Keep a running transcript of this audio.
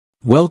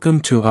Welcome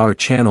to our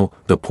channel,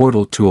 the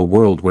portal to a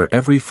world where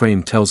every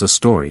frame tells a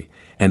story,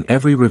 and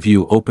every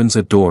review opens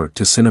a door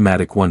to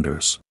cinematic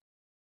wonders.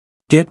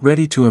 Get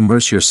ready to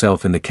immerse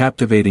yourself in the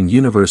captivating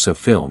universe of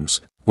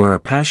films, where a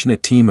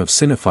passionate team of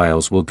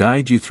cinephiles will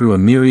guide you through a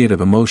myriad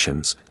of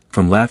emotions,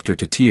 from laughter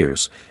to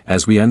tears,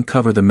 as we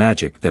uncover the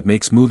magic that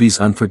makes movies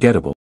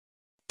unforgettable.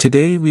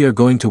 Today we are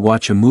going to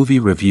watch a movie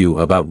review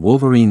about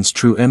Wolverine's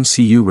true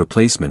MCU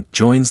replacement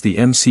joins the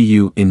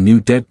MCU in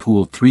new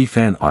Deadpool 3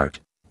 fan art,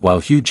 while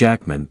Hugh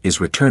Jackman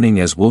is returning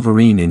as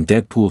Wolverine in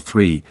Deadpool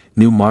 3,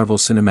 new Marvel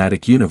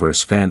Cinematic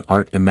Universe fan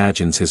art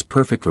imagines his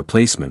perfect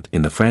replacement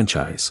in the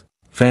franchise.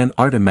 Fan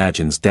art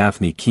imagines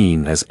Daphne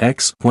Keane as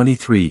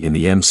X-23 in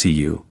the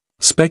MCU,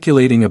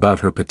 speculating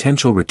about her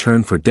potential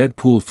return for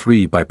Deadpool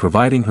 3 by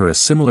providing her a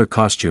similar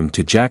costume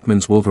to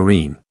Jackman's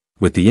Wolverine,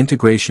 with the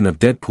integration of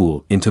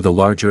Deadpool into the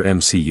larger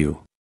MCU.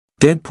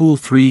 Deadpool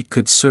 3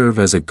 could serve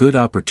as a good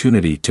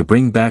opportunity to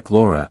bring back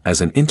Laura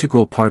as an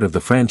integral part of the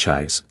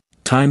franchise.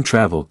 Time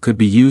travel could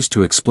be used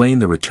to explain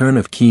the return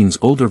of Keane's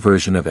older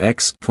version of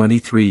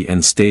X-23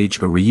 and stage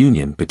a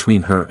reunion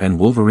between her and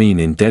Wolverine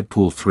in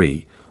Deadpool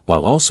 3,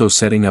 while also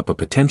setting up a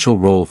potential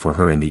role for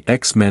her in the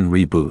X-Men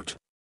reboot.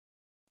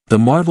 The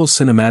Marvel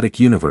Cinematic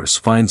Universe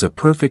finds a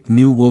perfect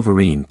new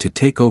Wolverine to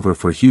take over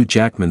for Hugh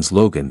Jackman's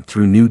Logan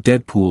through new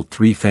Deadpool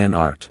 3 fan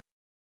art.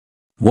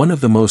 One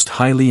of the most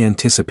highly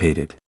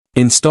anticipated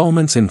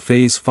installments in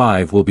Phase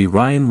 5 will be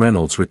Ryan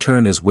Reynolds'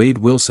 return as Wade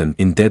Wilson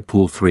in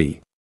Deadpool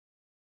 3.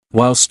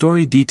 While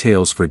story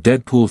details for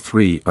Deadpool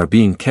 3 are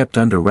being kept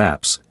under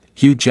wraps,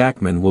 Hugh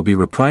Jackman will be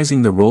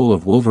reprising the role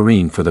of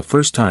Wolverine for the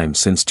first time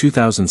since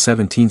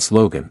 2017's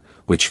Logan,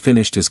 which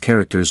finished his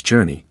character's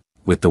journey.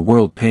 With the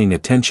world paying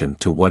attention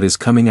to what is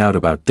coming out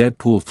about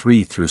Deadpool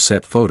 3 through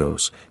set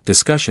photos,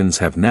 discussions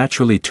have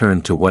naturally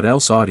turned to what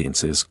else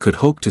audiences could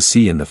hope to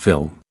see in the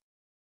film.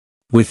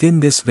 Within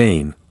this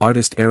vein,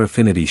 artist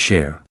Airaffinity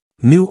share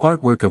new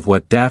artwork of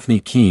what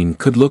Daphne Keane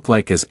could look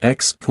like as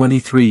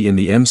X-23 in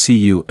the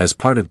MCU as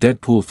part of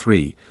Deadpool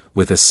 3,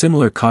 with a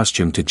similar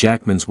costume to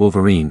Jackman's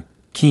Wolverine.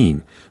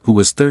 Keane, who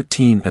was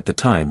 13 at the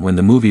time when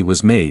the movie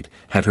was made,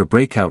 had her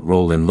breakout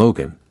role in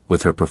Logan,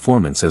 with her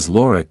performance as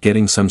Laura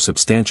getting some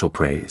substantial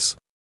praise.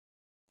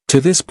 To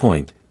this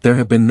point, there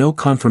have been no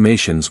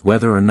confirmations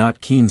whether or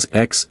not Keane's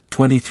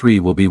X-23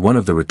 will be one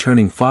of the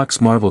returning Fox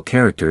Marvel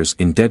characters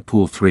in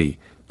Deadpool 3,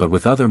 but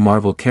with other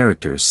Marvel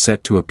characters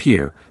set to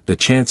appear, the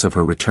chance of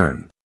her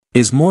return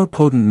is more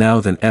potent now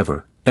than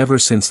ever. Ever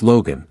since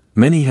Logan,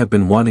 many have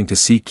been wanting to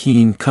see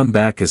Keane come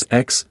back as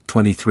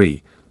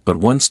X-23, but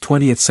once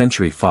 20th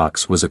Century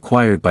Fox was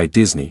acquired by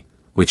Disney,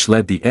 which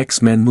led the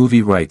X-Men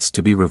movie rights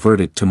to be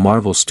reverted to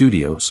Marvel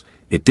Studios,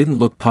 it didn't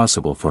look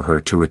possible for her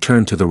to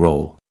return to the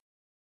role.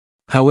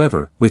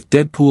 However, with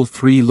Deadpool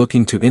 3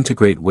 looking to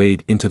integrate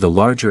Wade into the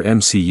larger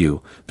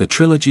MCU, the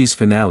trilogy's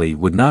finale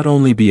would not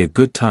only be a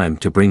good time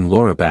to bring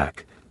Laura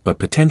back, but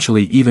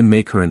potentially even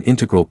make her an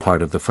integral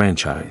part of the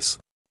franchise.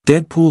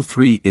 Deadpool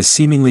 3 is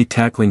seemingly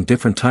tackling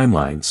different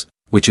timelines,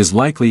 which is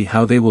likely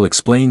how they will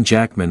explain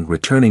Jackman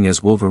returning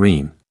as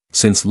Wolverine.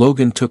 Since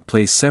Logan took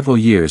place several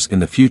years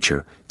in the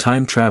future,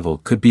 time travel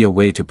could be a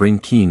way to bring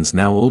Keane's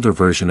now older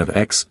version of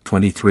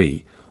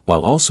X-23,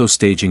 while also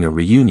staging a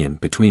reunion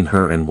between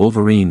her and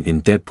Wolverine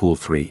in Deadpool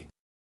 3.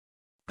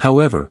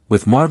 However,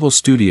 with Marvel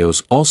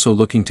Studios also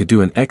looking to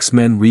do an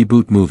X-Men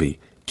reboot movie,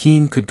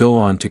 Keane could go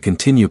on to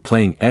continue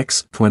playing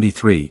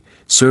X-23,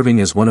 serving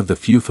as one of the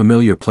few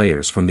familiar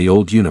players from the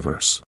old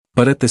universe.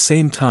 But at the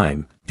same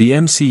time, the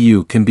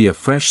MCU can be a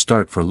fresh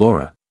start for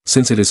Laura,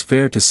 since it is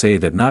fair to say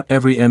that not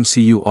every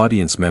MCU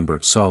audience member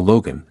saw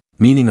Logan,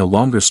 meaning a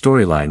longer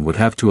storyline would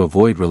have to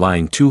avoid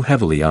relying too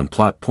heavily on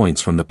plot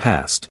points from the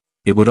past.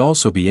 It would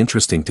also be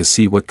interesting to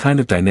see what kind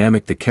of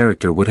dynamic the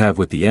character would have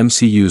with the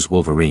MCU's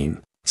Wolverine,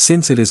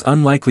 since it is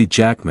unlikely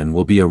Jackman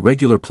will be a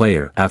regular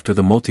player after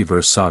the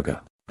multiverse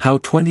saga. How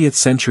 20th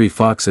Century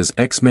Fox's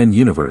X-Men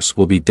universe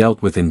will be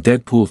dealt with in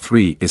Deadpool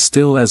 3 is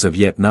still as of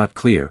yet not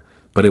clear,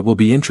 but it will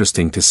be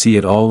interesting to see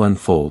it all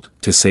unfold,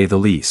 to say the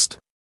least.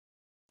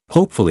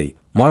 Hopefully,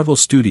 Marvel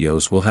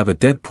Studios will have a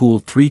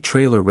Deadpool 3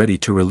 trailer ready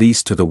to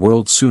release to the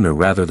world sooner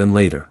rather than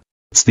later.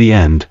 It's the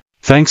end.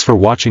 Thanks for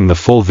watching the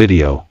full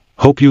video.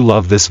 Hope you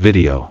love this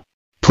video.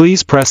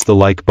 Please press the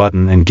like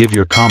button and give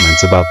your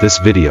comments about this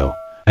video,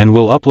 and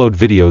we'll upload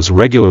videos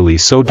regularly,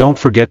 so don't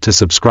forget to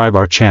subscribe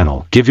our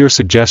channel. Give your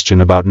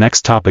suggestion about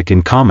next topic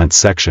in comments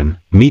section.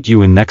 Meet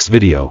you in next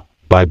video.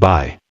 Bye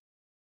bye.